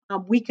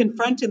we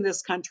confront in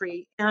this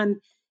country. And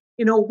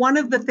one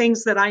of the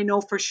things that I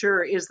know for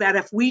sure is that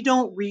if we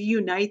don't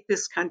reunite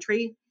this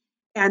country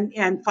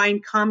and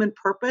find common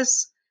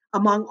purpose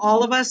among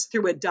all of us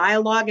through a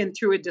dialogue and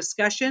through a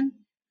discussion,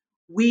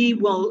 we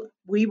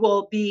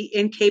will be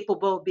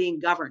incapable of being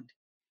governed.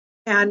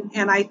 And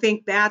I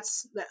think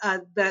that's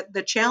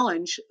the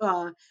challenge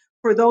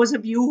for those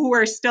of you who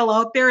are still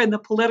out there in the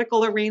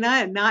political arena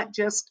and not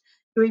just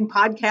doing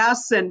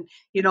podcasts and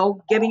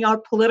getting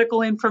out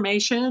political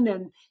information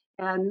and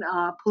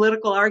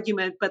political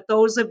argument, but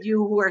those of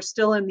you who are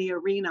still in the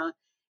arena.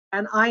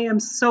 And I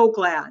am so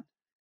glad,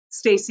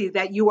 Stacey,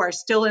 that you are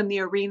still in the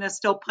arena,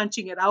 still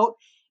punching it out,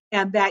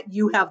 and that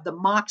you have the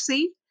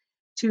moxie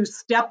to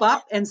step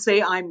up and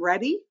say, I'm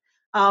ready.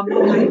 I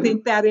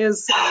think that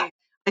is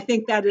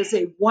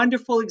a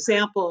wonderful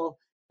example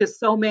to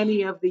so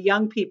many of the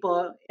young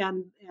people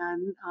and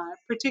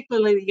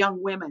particularly the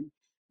young women,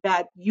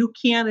 that you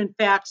can in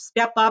fact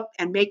step up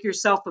and make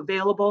yourself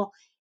available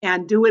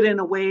and do it in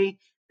a way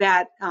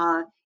that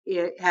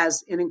it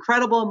has an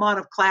incredible amount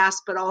of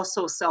class, but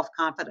also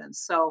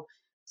self-confidence.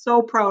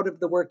 So proud of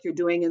the work you're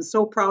doing, and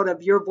so proud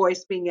of your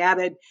voice being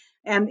added,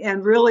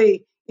 and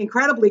really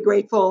incredibly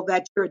grateful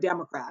that you're a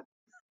Democrat.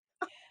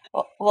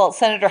 Well,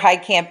 Senator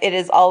Heitkamp, it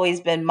has always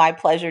been my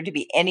pleasure to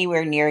be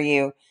anywhere near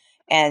you.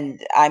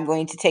 And I'm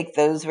going to take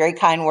those very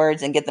kind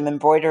words and get them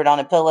embroidered on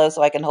a pillow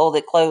so I can hold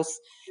it close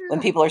when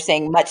people are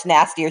saying much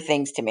nastier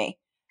things to me.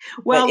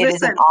 Well, but it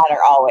is an honor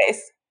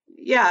always.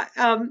 Yeah,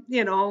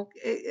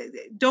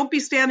 don't be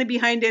standing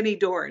behind any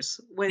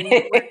doors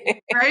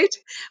right?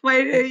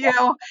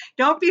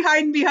 Don't be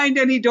hiding behind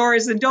any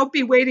doors, and don't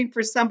be waiting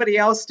for somebody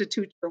else to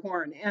toot your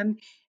horn. And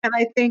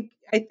I think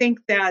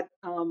that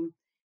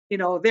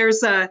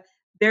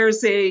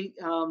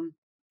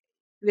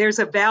there's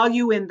a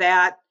value in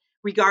that,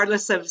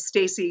 regardless of,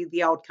 Stacey,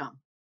 the outcome.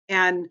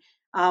 And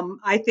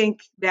I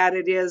think that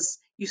it is,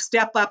 you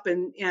step up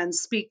and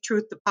speak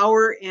truth to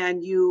power,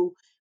 and you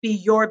be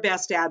your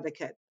best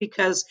advocate,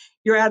 because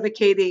you're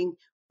advocating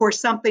for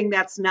something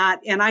that's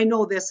not, and I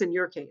know this in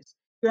your case,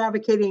 you're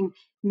advocating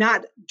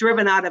not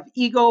driven out of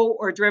ego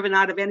or driven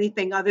out of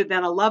anything other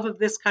than a love of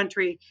this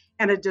country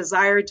and a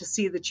desire to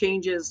see the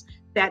changes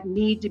that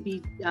need to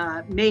be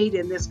made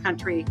in this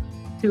country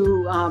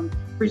to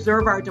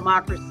preserve our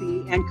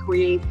democracy and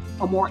create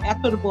a more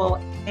equitable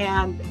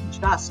and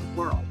just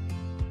world.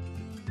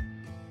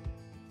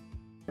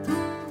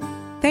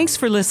 Thanks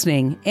for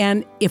listening.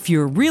 And if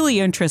you're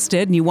really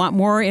interested and you want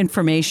more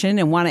information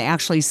and want to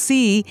actually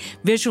see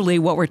visually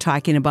what we're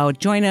talking about,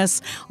 join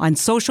us on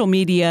social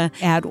media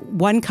at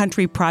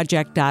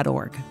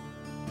onecountryproject.org.